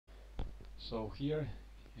So here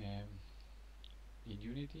in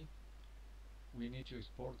Unity we need to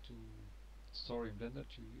export to store in Blender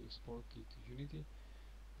to export it to Unity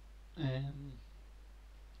and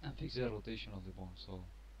fix the rotation of the bone. So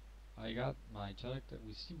I got my character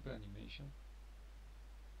with simple animation.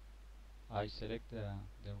 I select the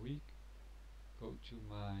rig, go to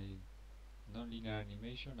my nonlinear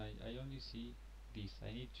animation. I only see this.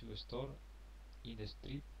 I need to store in the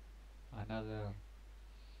strip another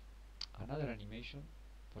animation,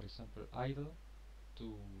 for example idle,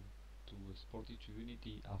 to export it to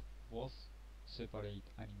Unity of both separate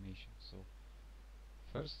animations. So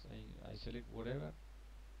first I select whatever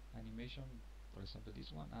animation, for example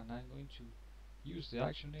this one, and I'm going to use the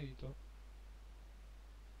action editor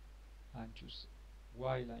and choose,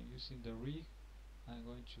 while I'm using the rig, I'm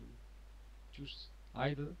going to choose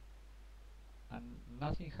idle, and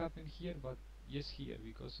nothing happened here, but yes here,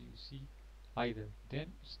 because you see idle. Then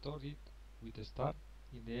store it with the start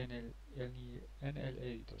in the NL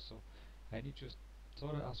editor. So I need to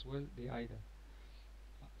store as well the idle.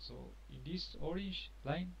 So in this orange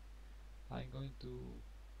line I'm going to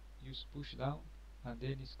use push down, and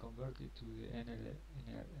then it's converted to the NL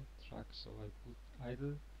track. So I put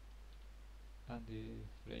idle and the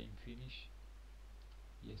frame finish.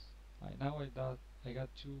 Yes, now I got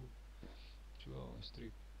two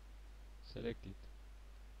strip selected.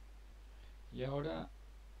 Y ahora,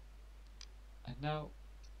 and now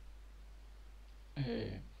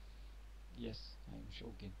yes, I'm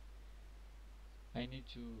joking. I need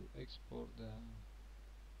to export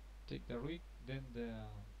take the rig, then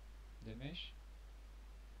the mesh,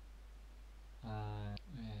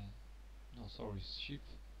 no, sorry, shift,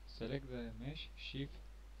 select the mesh, shift,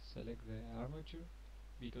 select the armature,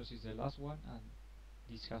 because it's the last one and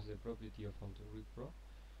this has the property of Autorig Pro.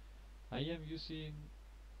 I am using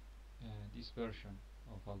this version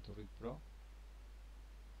of Autorig Pro,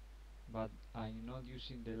 but I'm not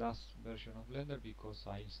using the last version of Blender because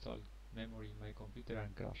I installed memory in my computer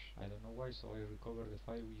and crash. I don't know why, so I recover the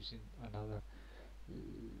file using another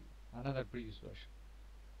previous version.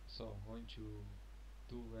 So I'm going to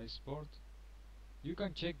do export. You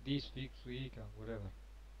can check this fix week and whatever.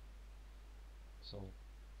 So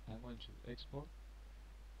I'm going to export.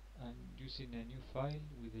 I'm using a new file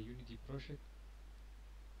with the Unity project.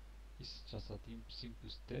 It's just a simple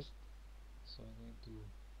test. So I'm going to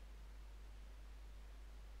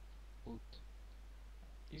put,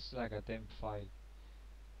 it's like a temp file.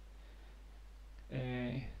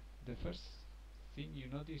 The first thing you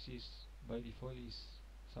notice is by default is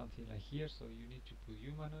something like here, so you need to put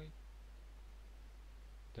humanoid.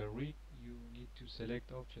 The rig, you need to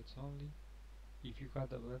select objects only. If you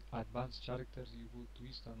have advanced characters, you put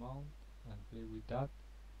twist and mount and play with that.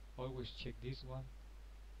 Always check this one.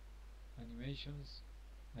 Animations,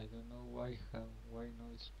 I don't know why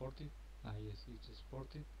not exported. Yes, it's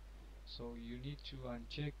exported. So you need to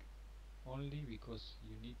uncheck only because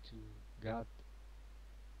you need to get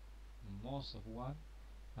most of one,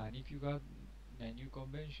 and if you got a new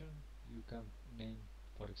convention you can name,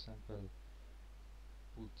 for example,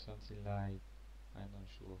 put something like, I'm not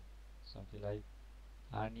sure, something like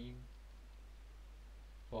anim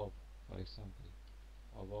Bob, for example,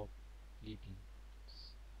 or Bob leaping,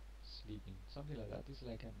 sleeping, something like that. It's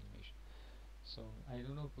like animation. So I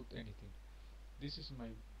do not put anything. This is my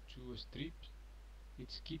two strips.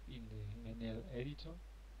 It's keep in the NL editor,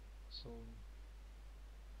 so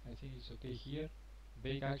I think it's okay here.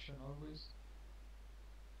 Bake action always,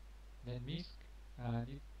 then misc, and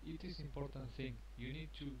it is important thing. You need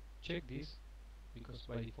to check this because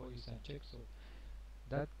by default it's unchecked, so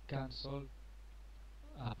that can solve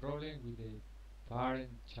a problem with the parent,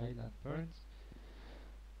 child, and parents.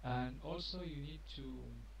 And also you need to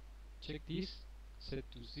check this, set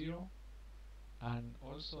to 0, and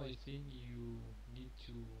also I think you need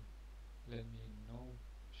to let me know,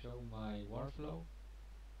 show my workflow.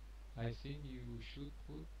 I think you should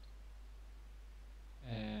put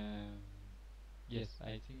yes,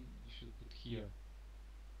 I think you should put here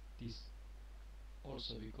this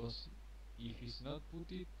also, because if it's not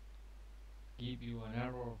put it, give you an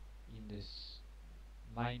error in this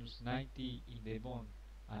 -90 in the bone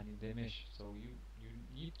and in the mesh. So you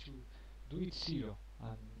need to do it 0,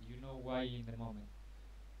 and you know why in the moment.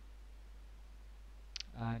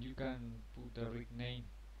 And you can put the rig name,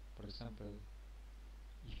 for example,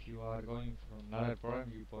 if you are going from another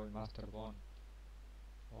program you put master bone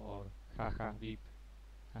or haha beep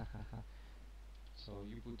hahaha. So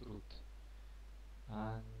you put root,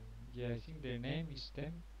 and yeah, I think the name is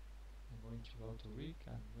temp. I'm going to go to rig,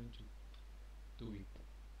 I'm going to do it.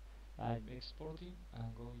 I'm exporting,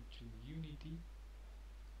 I'm going to Unity.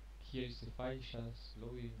 here is the file just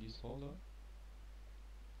loaded in this folder.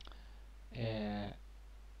 uh,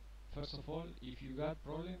 First of all, if you got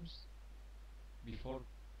problems before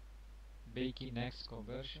making next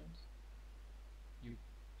conversions, you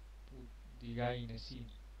put the guy in a scene.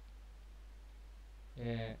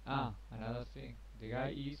 Another thing, the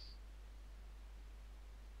guy is,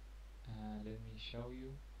 let me show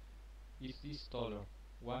you, is this taller,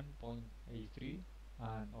 1.83,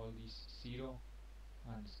 and all this 0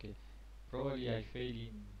 and scale. Probably I fail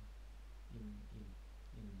in, in,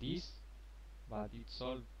 in this, but it's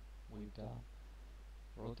solved with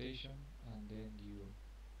rotation, and then you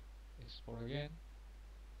export again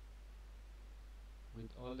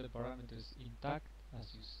with all the parameters intact as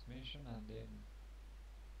you mentioned,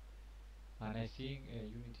 and I think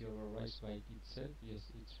Unity overrides by itself. Yes,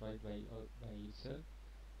 it's right by itself.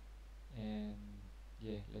 And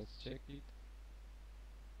yeah, let's check it.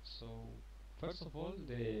 So first of all,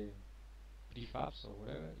 the prefabs or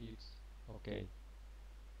whatever, it's okay.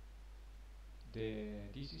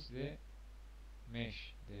 This is the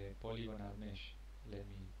mesh, the polygonal mesh. Let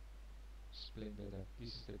me explain better. This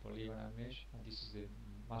is the polygonal mesh, and this is the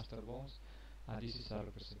master bones, and this is a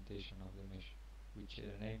representation of the mesh, which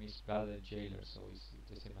the name is Battle Jailer, so it's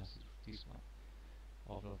the same as this one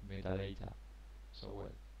of metadata. So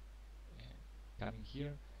well, coming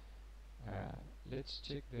here, let's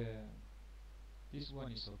check this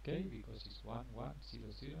one is okay because it's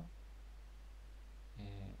 1100,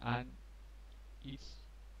 and it's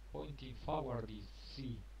pointing forward this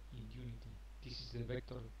Z in Unity. This is the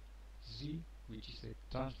vector Z, which is a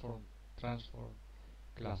transform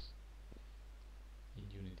class in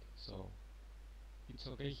Unity. So it's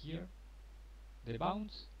okay here. The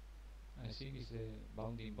bounds, I think is the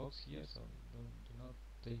bounding box here, so do not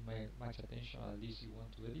take much attention unless you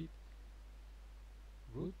want to edit.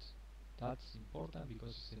 Root, that's important because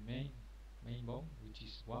it's the main bound, which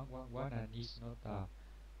is 111, and it's not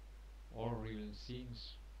all real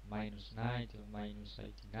things -90 or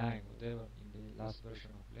 -89, whatever in the last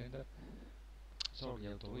version of Blender. Sorry,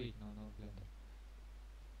 Autorig, no, not Blender.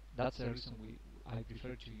 That's the reason I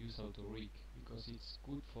prefer to use Autorig, because it's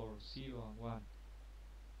good for 0 and 1.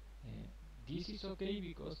 This is okay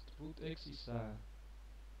because root x is a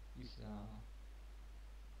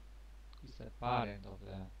parent of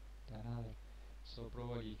the another. So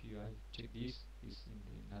probably if I check this, is in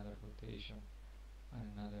the another rotation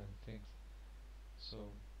and another things.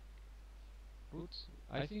 So roots,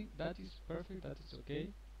 I think that is perfect, that is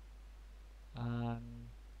okay. And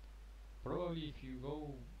probably if you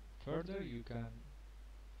go further, you can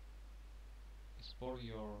export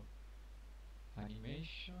your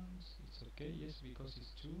animations. It's okay, yes, because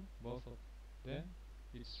it's two, both of them.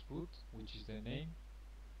 It's root, which is the name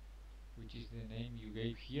you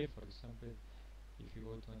gave here. For example, if you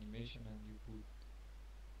go to animation and you put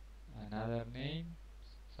another name,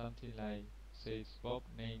 something like, say it's Bob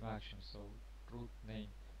name action, so root name,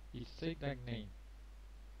 it's take that name.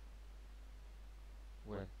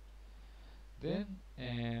 Well, then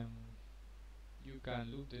you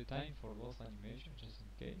can loop the time for both animations just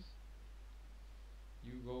in case.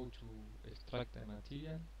 You go to extract the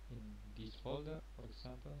material in this folder. For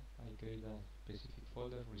example, I create a specific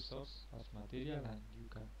folder, resource as material, and you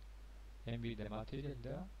can embed the material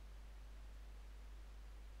there.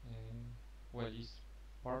 Well, it's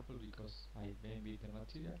purple because I embed the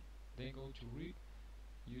material. Then go to rig,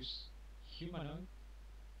 use humanoid,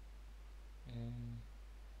 and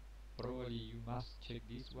probably you must check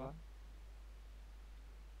this one.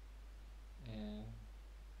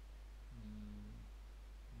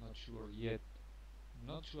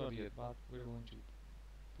 Not sure yet, but we're going to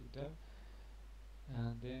put there,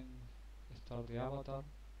 and then start the avatar,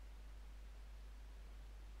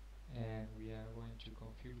 and we are going to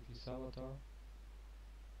configure this avatar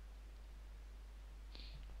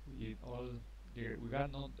with all we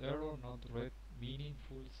got not error, not red,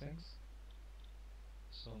 meaningful things.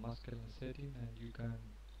 So masculine setting, and you can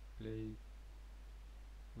play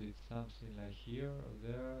with something like here or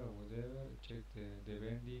there or whatever. Check the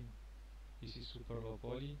bending. This is super low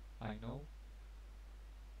poly, I know.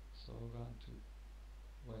 So I'm going to,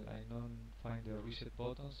 well, I don't find the reset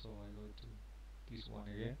button, so I go to this one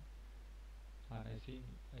again, and I think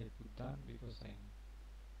I put done because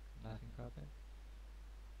nothing happened.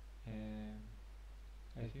 And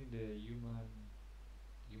I think the human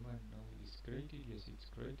node is created. Yes, it's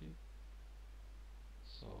created.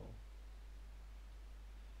 So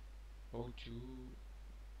go to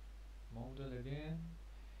model again.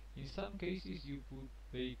 In some cases you put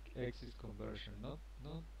bake access conversion, not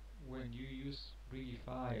when you use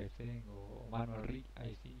rigify, I think, or manual rig.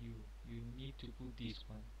 I think you need to put this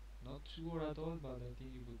one. not sure at all, but I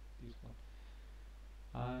think you put this one.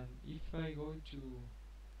 And if I go to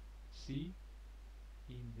C,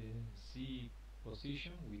 in the C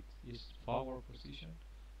position with its forward position,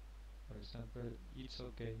 for example, it's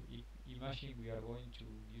okay. If imagine we are going to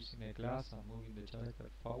using a class and moving the character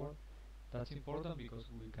forward, that's important because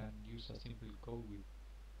we can use a simple code with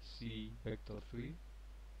C vector 3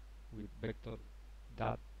 with vector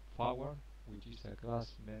dot forward, which is a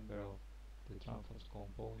class member of the transforms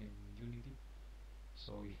component in Unity.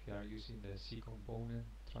 So if you are using the C component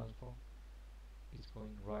transform, it's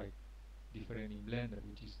going right. Different in Blender,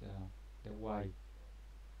 which is the Y.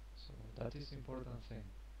 So that is important thing.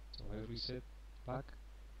 So I reset back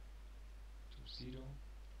to 0,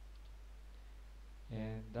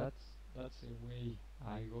 and that's the way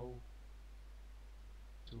I go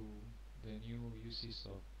to the new uses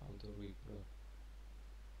of Autorig Pro.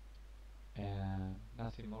 And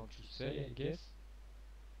nothing more to say, I guess.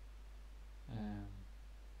 Um,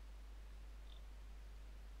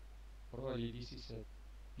 Probably this is a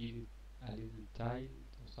little tight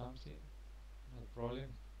or something, no problem.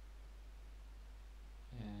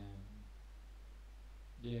 Um,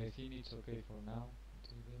 yeah, I think it's okay for now.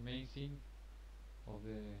 So the main thing of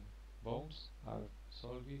the bones are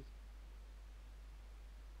solved.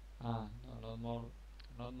 No,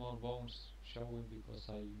 not more bones showing because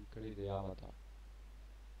I create the avatar.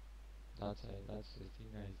 That's the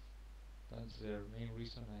thing. That's the main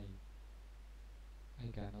reason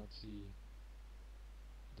I cannot see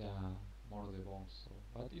the more the bones. So,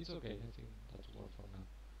 but it's okay. I think that's work for now.